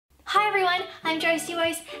Hi everyone, I'm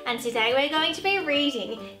JosieWose and today we're going to be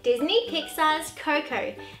reading Disney Pixar's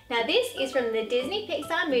Coco. Now this is from the Disney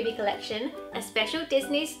Pixar movie collection, a special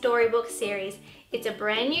Disney storybook series. It's a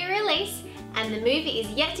brand new release and the movie is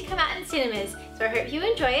yet to come out in cinemas, so I hope you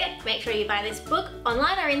enjoy it. Make sure you buy this book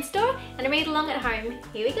online or in store and read along at home.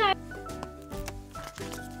 Here we go.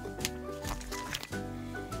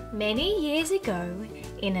 Many years ago,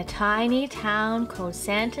 in a tiny town called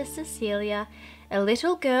Santa Cecilia, a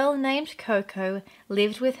little girl named Coco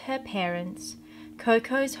lived with her parents.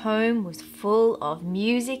 Coco's home was full of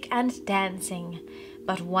music and dancing,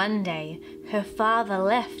 but one day her father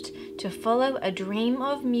left to follow a dream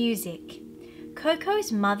of music.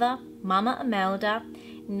 Coco's mother, Mama Imelda,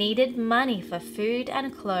 needed money for food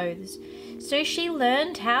and clothes, so she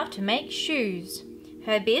learned how to make shoes.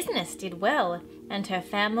 Her business did well and her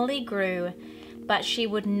family grew, but she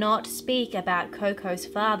would not speak about Coco's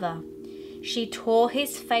father. She tore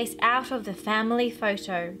his face out of the family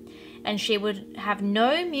photo, and she would have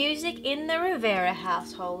no music in the Rivera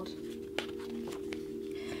household.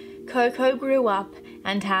 Coco grew up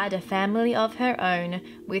and had a family of her own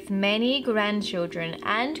with many grandchildren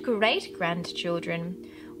and great-grandchildren.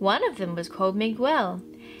 One of them was called Miguel,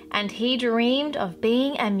 and he dreamed of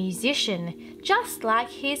being a musician just like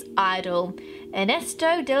his idol,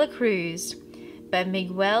 Ernesto de la Cruz. But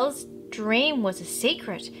Miguel's dream was a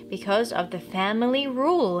secret because of the family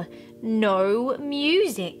rule: no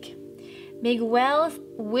music. Miguel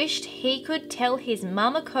wished he could tell his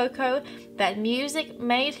mama Coco that music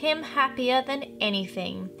made him happier than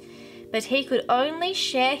anything, but he could only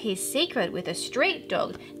share his secret with a street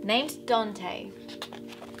dog named Dante.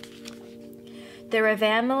 The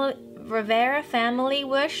Rivera family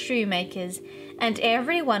were shoemakers, and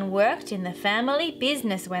everyone worked in the family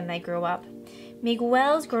business when they grew up.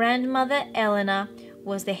 Miguel's grandmother, Elena,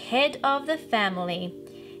 was the head of the family.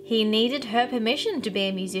 He needed her permission to be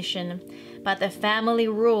a musician, but the family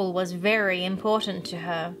rule was very important to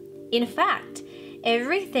her. In fact,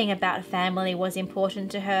 everything about family was important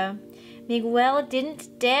to her. Miguel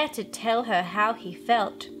didn't dare to tell her how he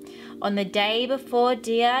felt. On the day before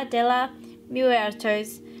Dia de los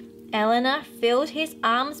Muertos, Elena filled his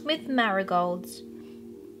arms with marigolds.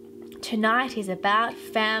 "Tonight is about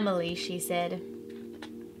family," she said.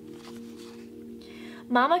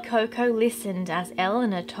 Mama Coco listened as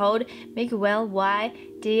Elena told Miguel why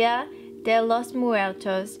Dia de los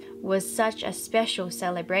Muertos was such a special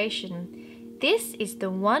celebration. "This is the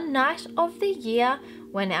one night of the year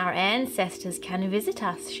when our ancestors can visit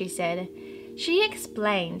us," she said. She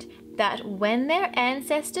explained that when their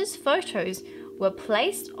ancestors' photos were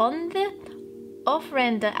placed on the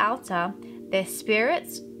ofrenda altar, their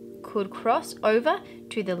spirits could cross over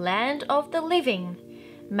to the land of the living.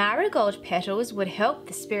 Marigold petals would help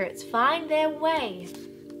the spirits find their way.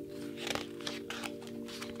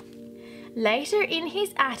 Later in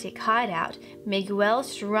his attic hideout, Miguel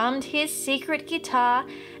strummed his secret guitar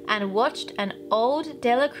and watched an old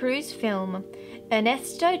De La Cruz film.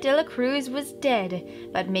 Ernesto de la Cruz was dead,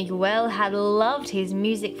 but Miguel had loved his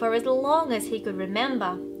music for as long as he could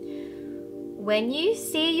remember. "When you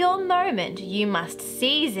see your moment, you must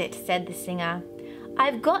seize it," said the singer.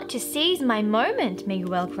 "I've got to seize my moment,"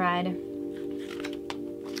 Miguel cried.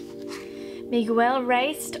 Miguel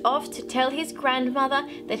raced off to tell his grandmother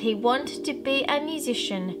that he wanted to be a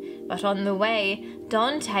musician, but on the way,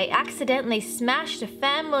 Dante accidentally smashed a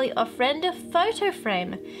family ofrenda photo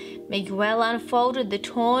frame. Miguel unfolded the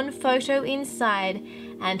torn photo inside,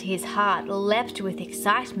 and his heart leapt with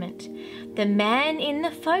excitement. The man in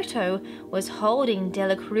the photo was holding De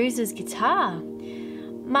La Cruz's guitar.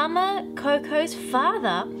 "Mama Coco's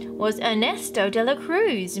father was Ernesto de la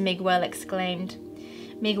Cruz," Miguel exclaimed.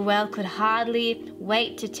 Miguel could hardly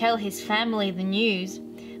wait to tell his family the news,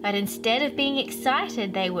 but instead of being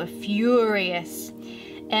excited, they were furious.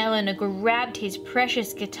 Elena grabbed his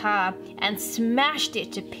precious guitar and smashed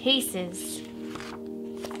it to pieces.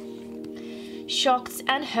 Shocked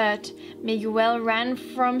and hurt, Miguel ran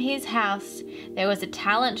from his house. There was a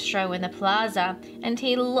talent show in the plaza, and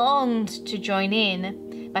he longed to join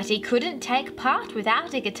in, but he couldn't take part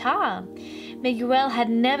without a guitar. Miguel had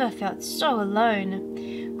never felt so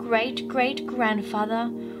alone. "Great-great-grandfather,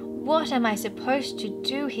 what am I supposed to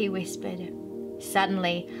do?" he whispered.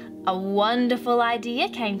 Suddenly, a wonderful idea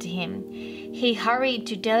came to him. He hurried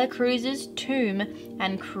to De La Cruz's tomb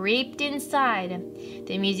and creeped inside.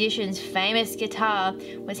 The musician's famous guitar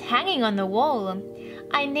was hanging on the wall.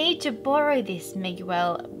 "I need to borrow this,"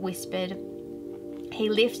 Miguel whispered. He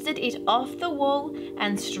lifted it off the wall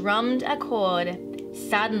and strummed a chord.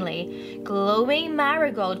 Suddenly, glowing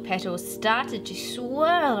marigold petals started to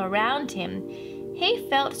swirl around him. he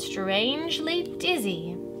felt strangely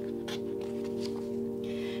dizzy.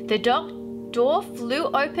 The door flew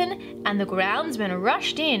open and the groundsman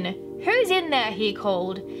rushed in. "Who's in there?" he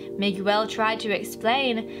called. Miguel tried to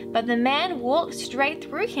explain, but the man walked straight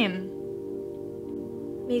through him.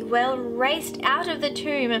 Miguel raced out of the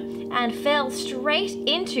tomb and fell straight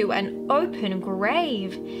into an open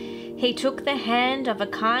grave. He took the hand of a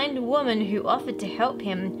kind woman who offered to help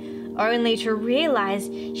him, only to realize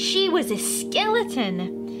she was a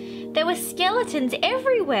skeleton. There were skeletons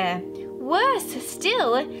everywhere. Worse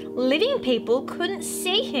still, living people couldn't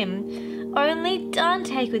see him. Only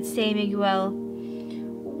Dante could see Miguel.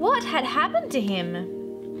 What had happened to him?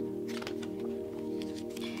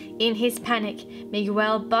 In his panic,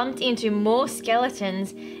 Miguel bumped into more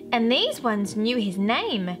skeletons, and these ones knew his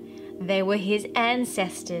name. They were his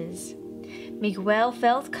ancestors. Miguel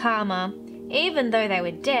felt calmer. Even though they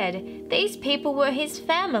were dead, these people were his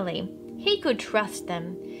family. He could trust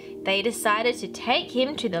them. They decided to take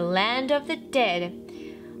him to the land of the dead.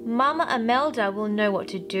 "Mama Imelda will know what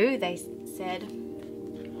to do," they said.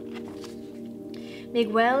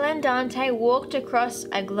 Miguel and Dante walked across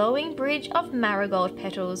a glowing bridge of marigold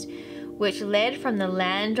petals, which led from the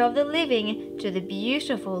land of the living to the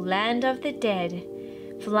beautiful land of the dead.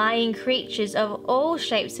 Flying creatures of all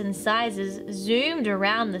shapes and sizes zoomed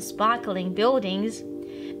around the sparkling buildings.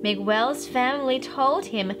 Miguel's family told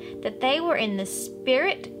him that they were in the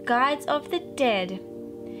spirit guides of the dead.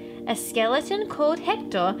 A skeleton called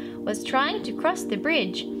Hector was trying to cross the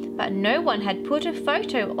bridge, but no one had put a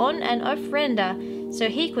photo on an ofrenda, so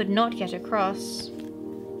he could not get across.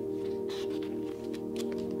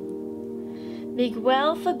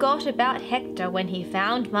 Miguel forgot about Hector when he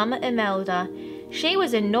found Mama Imelda. She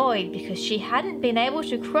was annoyed because she hadn't been able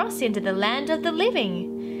to cross into the land of the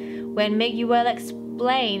living. When Miguel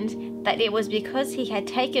explained that it was because he had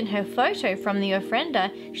taken her photo from the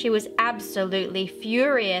ofrenda, she was absolutely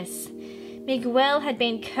furious. Miguel had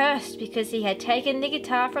been cursed because he had taken the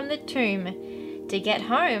guitar from the tomb. To get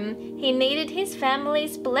home, he needed his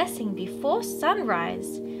family's blessing before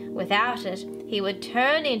sunrise. Without it, he would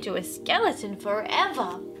turn into a skeleton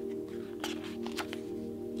forever.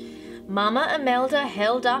 Mama Imelda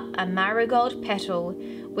held up a marigold petal,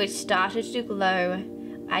 which started to glow.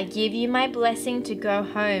 "I give you my blessing to go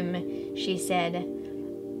home," she said.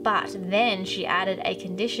 But then she added a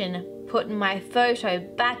condition: "Put my photo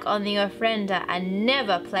back on the ofrenda and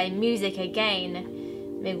never play music again."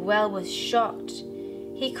 Miguel was shocked.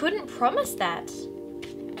 He couldn't promise that.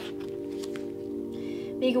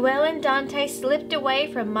 Miguel and Dante slipped away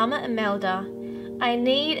from Mama Imelda. "I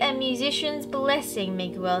need a musician's blessing,"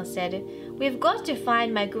 Miguel said. "We've got to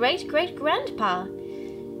find my great-great-grandpa."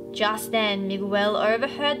 Just then, Miguel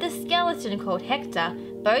overheard the skeleton called Hector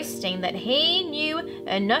boasting that he knew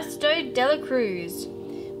Ernesto de la Cruz.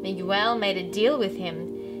 Miguel made a deal with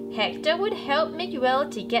him. Hector would help Miguel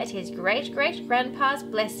to get his great-great-grandpa's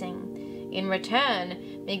blessing. In return,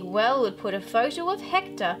 Miguel would put a photo of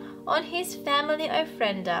Hector on his family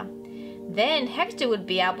ofrenda. Then Hector would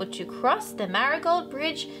be able to cross the marigold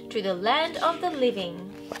bridge to the land of the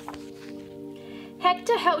living.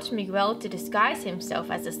 Hector helped Miguel to disguise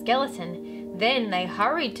himself as a skeleton. Then they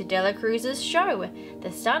hurried to De La Cruz's show,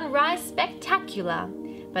 the Sunrise Spectacular.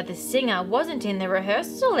 But the singer wasn't in the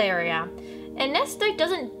rehearsal area. "Ernesto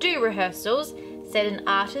doesn't do rehearsals," said an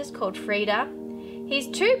artist called Frida. "He's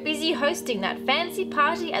too busy hosting that fancy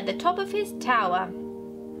party at the top of his tower."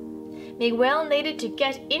 Miguel needed to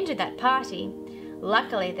get into that party.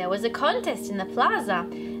 Luckily, there was a contest in the plaza,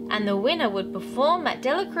 and the winner would perform at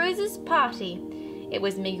De La Cruz's party. It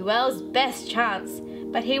was Miguel's best chance,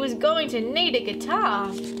 but he was going to need a guitar.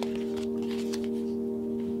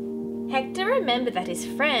 Hector remembered that his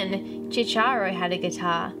friend Chicharo had a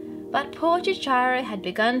guitar, but poor Chicharo had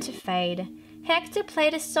begun to fade. Hector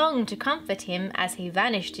played a song to comfort him as he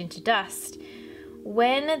vanished into dust.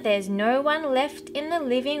 "When there's no one left in the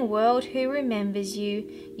living world who remembers you,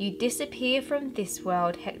 you disappear from this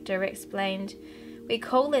world," Hector explained. "We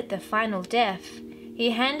call it the final death."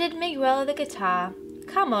 He handed Miguel the guitar.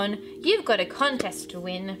 "Come on, you've got a contest to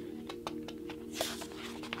win."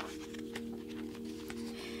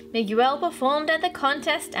 Miguel performed at the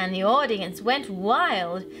contest and the audience went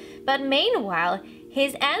wild. But meanwhile,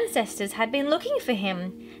 his ancestors had been looking for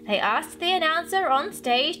him. They asked the announcer on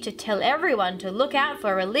stage to tell everyone to look out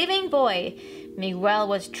for a living boy. Miguel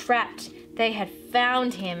was trapped. They had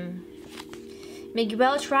found him.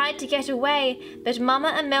 Miguel tried to get away, but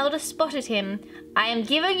Mama Imelda spotted him. "I am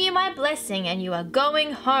giving you my blessing and you are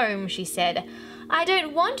going home," she said. "I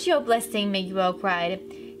don't want your blessing," Miguel cried.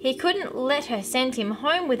 He couldn't let her send him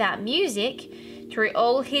home without music. Through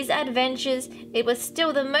all his adventures, it was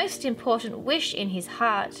still the most important wish in his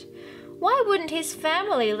heart. Why wouldn't his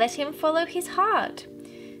family let him follow his heart?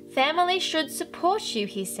 Family should support you,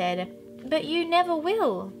 he said, but you never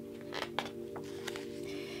will.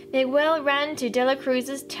 Miguel ran to De La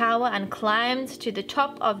Cruz's tower and climbed to the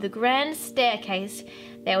top of the grand staircase.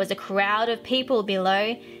 There was a crowd of people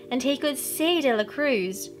below, and he could see De La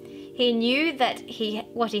Cruz. He knew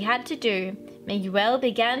what he had to do. Miguel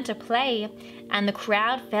began to play, and the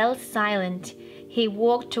crowd fell silent. He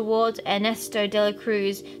walked towards Ernesto de la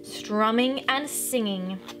Cruz, strumming and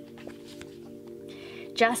singing.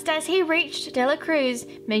 Just as he reached De La Cruz,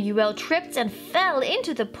 Miguel tripped and fell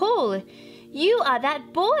into the pool. "You are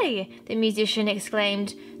that boy," the musician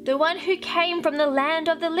exclaimed, "the one who came from the land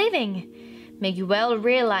of the living." Miguel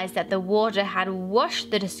realized that the water had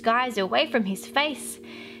washed the disguise away from his face.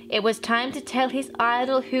 It was time to tell his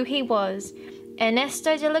idol who he was.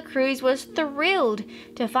 Ernesto de la Cruz was thrilled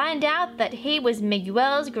to find out that he was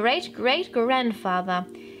Miguel's great-great-grandfather.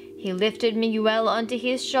 He lifted Miguel onto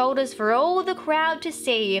his shoulders for all the crowd to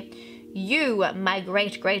see. "You, my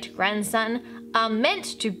great-great-grandson, are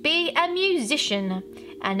meant to be a musician,"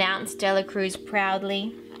 announced De La Cruz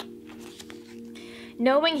proudly.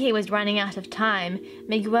 Knowing he was running out of time,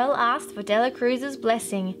 Miguel asked for De La Cruz's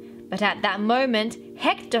blessing, but at that moment,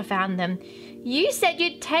 Hector found them. "You said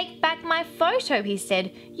you'd take back my photo," he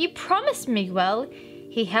said. "You promised, Miguel."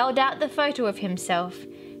 He held out the photo of himself.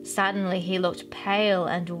 Suddenly he looked pale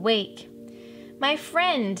and weak. "My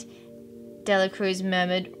friend," De La Cruz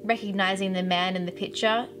murmured, recognizing the man in the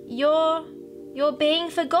picture, You're being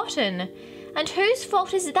forgotten." "And whose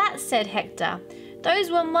fault is that?" said Hector. "Those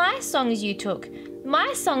were my songs you took,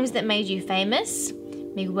 my songs that made you famous."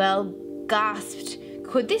 Miguel gasped.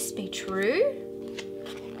 Could this be true?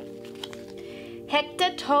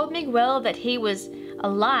 Hector told Miguel that he was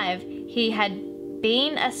alive. He had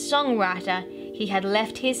been a songwriter. He had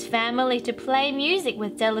left his family to play music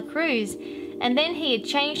with De La Cruz, and then he had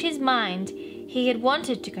changed his mind. He had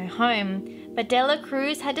wanted to go home, but De La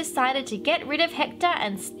Cruz had decided to get rid of Hector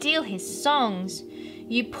and steal his songs.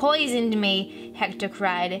 "You poisoned me," Hector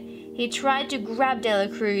cried. He tried to grab De La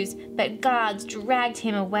Cruz, but guards dragged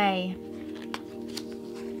him away.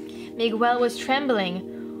 Miguel was trembling.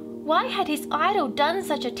 Why had his idol done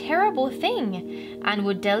such a terrible thing? And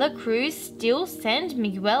would De La Cruz still send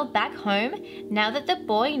Miguel back home now that the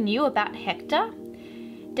boy knew about Hector?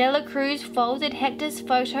 De La Cruz folded Hector's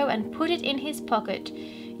photo and put it in his pocket.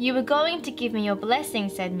 "You were going to give me your blessing,"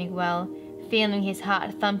 said Miguel, feeling his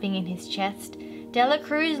heart thumping in his chest. De La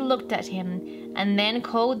Cruz looked at him and then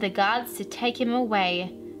called the guards to take him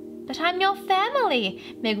away. "But I'm your family,"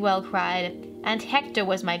 Miguel cried. "And Hector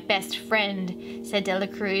was my best friend," said De La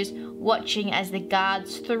Cruz, watching as the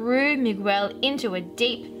guards threw Miguel into a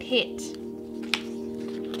deep pit.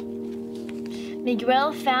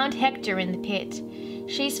 Miguel found Hector in the pit.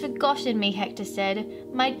 "She's forgotten me," Hector said.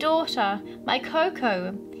 "My daughter, my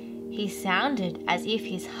Coco." He sounded as if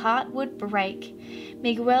his heart would break.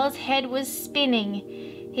 Miguel's head was spinning.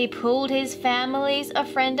 He pulled his family's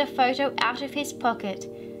friend photo out of his pocket.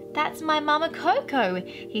 "That's my Mama Coco,"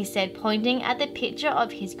 he said, pointing at the picture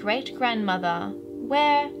of his great-grandmother.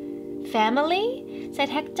 "Where? Family?" said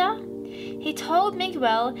Hector. He told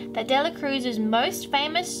Miguel that De La Cruz's most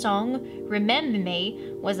famous song, "Remember Me,"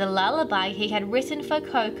 was a lullaby he had written for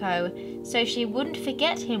Coco, so she wouldn't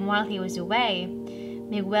forget him while he was away.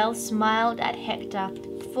 Miguel smiled at Hector,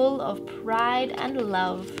 full of pride and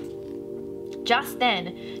love. Just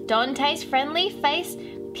then, Dante's friendly face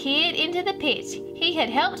peered into the pit. He had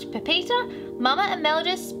helped Pepita, Mama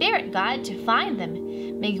Imelda's spirit guide, to find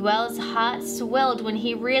them. Miguel's heart swelled when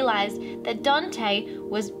he realized that Dante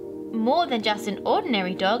was more than just an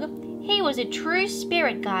ordinary dog. He was a true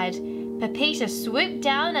spirit guide. Pepita swooped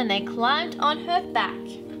down and they climbed on her back.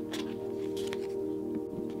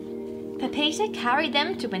 Pepita carried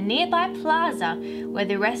them to a nearby plaza where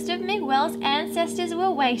the rest of Miguel's ancestors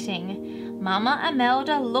were waiting. Mama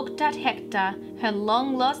Imelda looked at Hector, her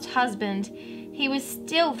long-lost husband. He was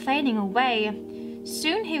still fading away.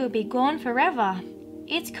 Soon he would be gone forever.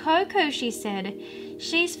 "It's Coco," she said.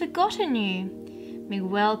 "She's forgotten you."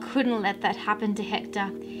 Miguel couldn't let that happen to Hector.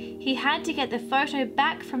 He had to get the photo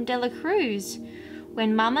back from De La Cruz.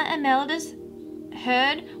 When Mama Imelda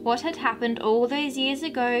heard what had happened all those years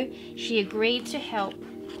ago, she agreed to help.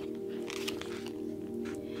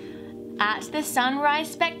 At the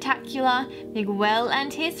Sunrise Spectacular, Miguel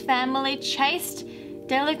and his family chased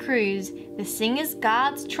De La Cruz. The singers'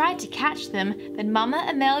 guards tried to catch them, but Mama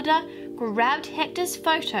Imelda grabbed Hector's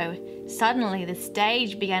photo. Suddenly, the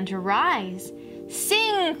stage began to rise.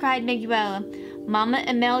 "Sing!" cried Miguel. Mama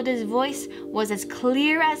Imelda's voice was as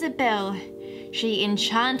clear as a bell. She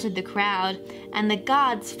enchanted the crowd, and the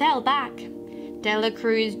guards fell back. Dela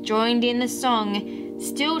Cruz joined in the song,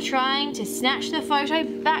 still trying to snatch the photo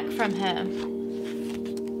back from her.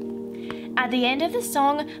 At the end of the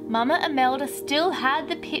song, Mama Imelda still had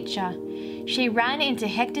the picture. She ran into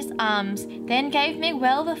Hector's arms, then gave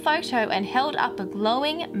Miguel the photo and held up a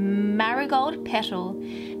glowing marigold petal.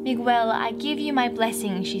 "Miguel, I give you my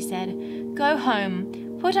blessing," she said. "Go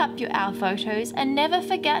home, put up our photos, and never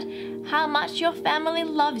forget how much your family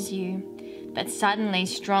loves you." But suddenly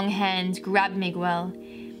strong hands grabbed Miguel.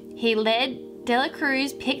 He led Dela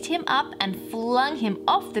Cruz, picked him up and flung him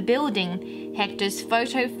off the building. Hector's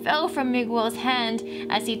photo fell from Miguel's hand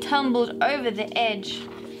as he tumbled over the edge.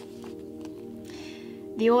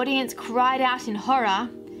 The audience cried out in horror.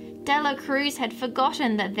 Dela Cruz had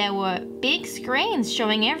forgotten that there were big screens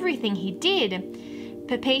showing everything he did.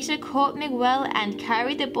 Pepita caught Miguel and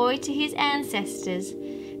carried the boy to his ancestors.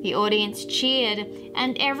 The audience cheered,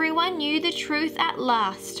 and everyone knew the truth at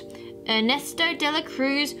last. Ernesto de la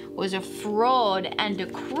Cruz was a fraud and a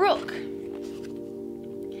crook.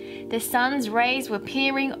 The sun's rays were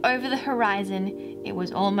peering over the horizon. It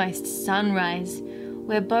was almost sunrise.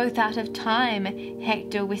 "We're both out of time,"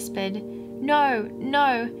 Hector whispered. "No,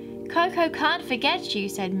 no, Coco can't forget you,"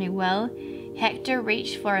 said Miguel. Hector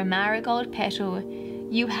reached for a marigold petal.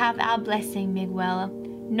 "You have our blessing, Miguel.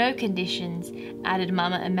 No conditions," added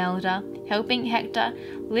Mama Imelda, helping Hector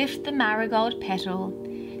lift the marigold petal.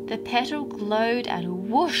 The petal glowed and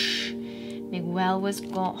whoosh! Miguel was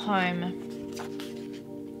got home.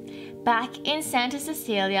 Back in Santa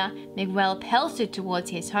Cecilia, Miguel pelted towards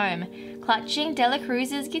his home, clutching Dela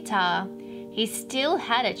Cruz's guitar. He still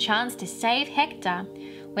had a chance to save Hector.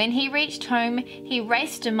 When he reached home, he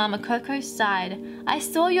raced to Mama Coco's side. "I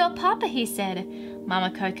saw your papa," he said. Mama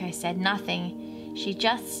Coco said nothing. She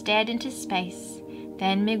just stared into space.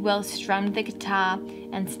 Then Miguel strummed the guitar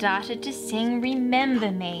and started to sing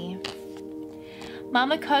 "Remember Me."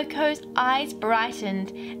 Mama Coco's eyes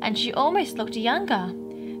brightened and she almost looked younger.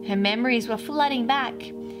 Her memories were flooding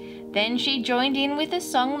back. Then she joined in with a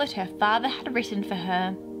song that her father had written for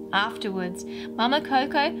her. Afterwards, Mama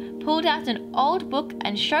Coco pulled out an old book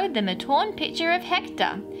and showed them a torn picture of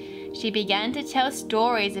Hector. She began to tell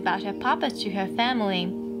stories about her papa to her family.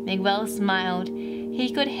 Miguel smiled. He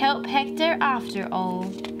could help Hector after all.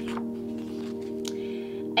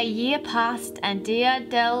 A year passed and Dia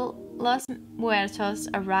de los Muertos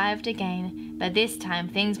arrived again, but this time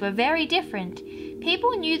things were very different.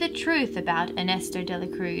 People knew the truth about Ernesto de la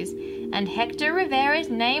Cruz, and Hector Rivera's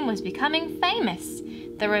name was becoming famous.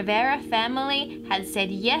 The Rivera family had said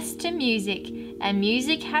yes to music, and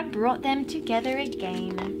music had brought them together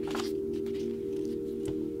again.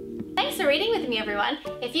 Thanks for reading with me, everyone.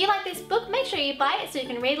 If you like this book, make sure you buy it so you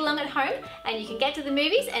can read along at home and you can get to the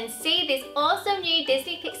movies and see this awesome new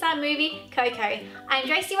Disney Pixar movie, Coco. I'm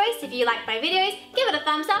JosieWose. If you like my videos, give it a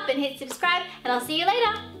thumbs up and hit subscribe, and I'll see you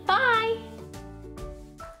later. Bye!